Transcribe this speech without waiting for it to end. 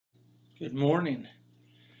Good morning.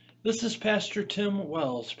 This is Pastor Tim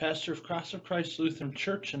Wells, pastor of Cross of Christ Lutheran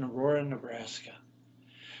Church in Aurora, Nebraska.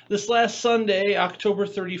 This last Sunday, October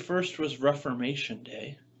 31st, was Reformation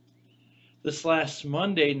Day. This last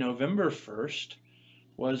Monday, November 1st,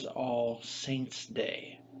 was All Saints'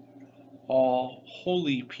 Day, All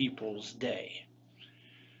Holy People's Day.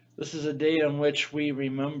 This is a day on which we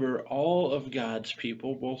remember all of God's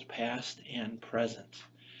people, both past and present.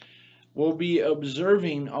 We'll be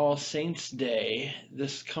observing All Saints' Day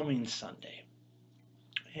this coming Sunday.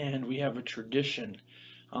 And we have a tradition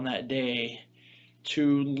on that day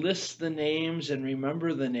to list the names and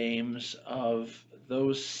remember the names of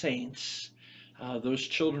those saints, those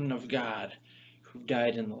children of God who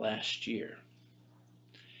died in the last year.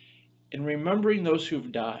 In remembering those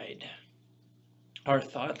who've died, our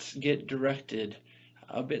thoughts get directed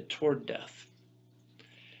a bit toward death.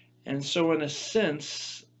 And so in a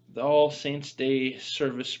sense, the All Saints' Day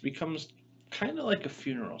service becomes kind of like a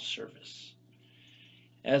funeral service.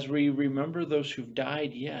 As we remember those who've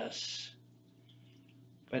died, yes,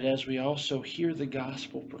 but as we also hear the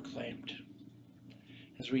gospel proclaimed,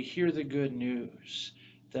 as we hear the good news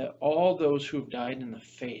that all those who've died in the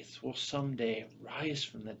faith will someday rise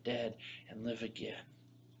from the dead and live again.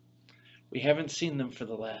 We haven't seen them for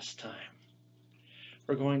the last time.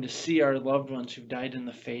 We're going to see our loved ones who've died in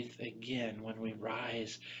the faith again when we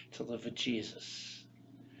rise to live with Jesus.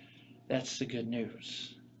 That's the good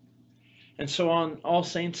news. And so on All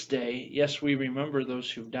Saints' Day, yes, we remember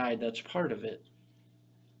those who've died. That's part of it.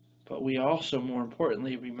 But we also, more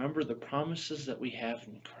importantly, remember the promises that we have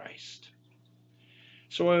in Christ.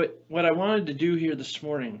 So what I wanted to do here this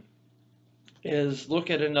morning is look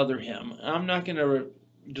at another hymn. I'm not going to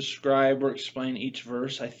describe or explain each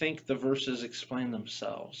verse. I think the verses explain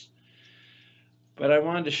themselves. But I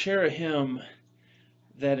wanted to share a hymn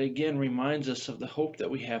that again reminds us of the hope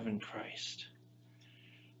that we have in Christ.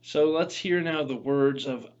 So let's hear now the words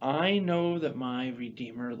of I Know That My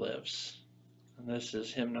Redeemer Lives. And this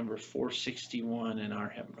is hymn number 461 in our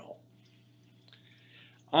hymnal.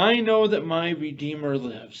 I know that my Redeemer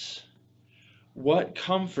lives. What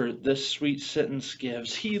comfort this sweet sentence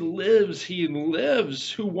gives. He lives,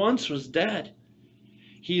 who once was dead.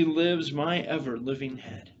 He lives, my ever-living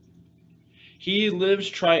head. He lives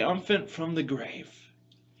triumphant from the grave.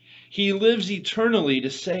 He lives eternally to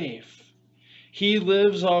save. He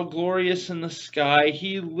lives all glorious in the sky.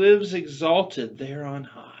 He lives exalted there on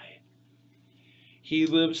high. He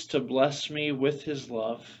lives to bless me with his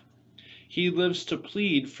love. He lives to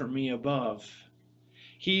plead for me above.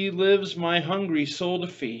 He lives my hungry soul to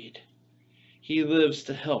feed. He lives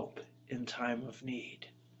to help in time of need.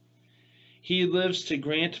 He lives to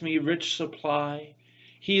grant me rich supply.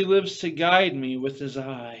 He lives to guide me with his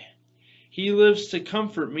eye. He lives to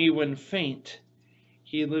comfort me when faint.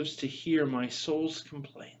 He lives to hear my soul's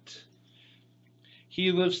complaint.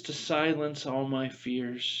 He lives to silence all my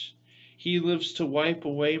fears. He lives to wipe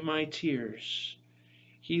away my tears.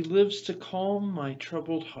 He lives to calm my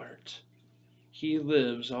troubled heart. He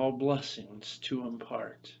lives all blessings to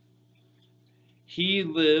impart. He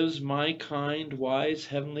lives, my kind, wise,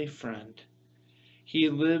 heavenly friend. He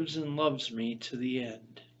lives and loves me to the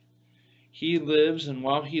end. He lives, and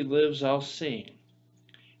while he lives, I'll sing.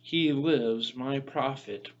 He lives, my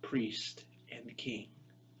prophet, priest, and king.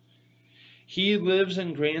 He lives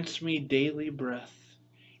and grants me daily breath.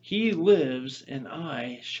 He lives, and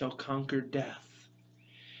I shall conquer death.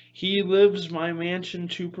 He lives my mansion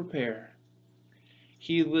to prepare.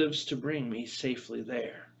 He lives to bring me safely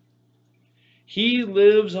there. He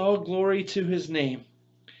lives, all glory to his name.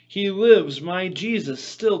 He lives, my Jesus,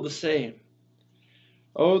 still the same.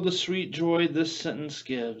 Oh, the sweet joy this sentence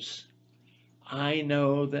gives. I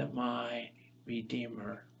know that my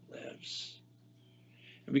Redeemer lives.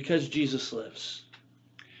 And because Jesus lives,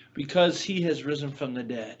 because he has risen from the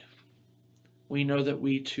dead, we know that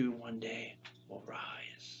we too one day will rise.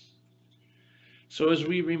 So as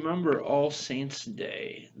we remember All Saints'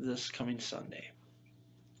 Day this coming Sunday,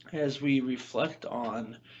 as we reflect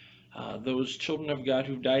on those children of God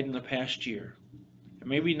who've died in the past year, and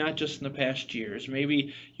maybe not just in the past years,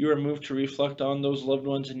 maybe you are moved to reflect on those loved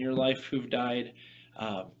ones in your life who've died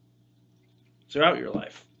throughout your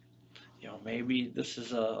life. Maybe this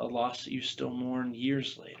is a loss that you still mourn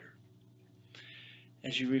years later.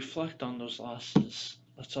 As you reflect on those losses,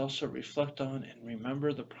 let's also reflect on and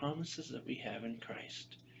remember the promises that we have in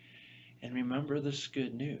Christ. And remember this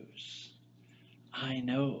good news. I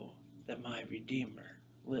know that my Redeemer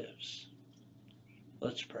lives.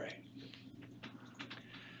 Let's pray.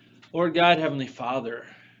 Lord God, Heavenly Father,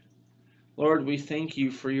 Lord, we thank you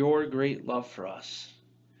for your great love for us,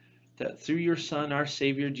 that through your Son, our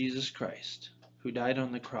Savior Jesus Christ, who died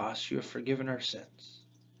on the cross, you have forgiven our sins.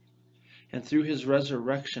 And through his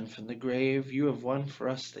resurrection from the grave, you have won for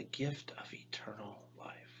us the gift of eternal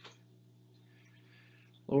life.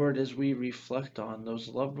 Lord, as we reflect on those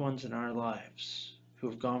loved ones in our lives who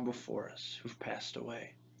have gone before us, who've passed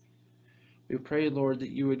away, we pray, Lord, that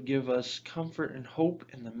you would give us comfort and hope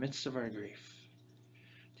in the midst of our grief,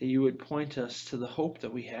 that you would point us to the hope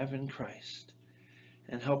that we have in Christ,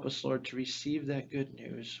 and help us, Lord, to receive that good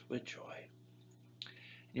news with joy. In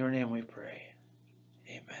your name we pray.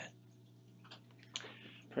 Amen.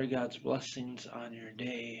 Pray God's blessings on your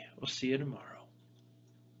day. We'll see you tomorrow.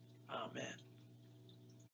 Amen.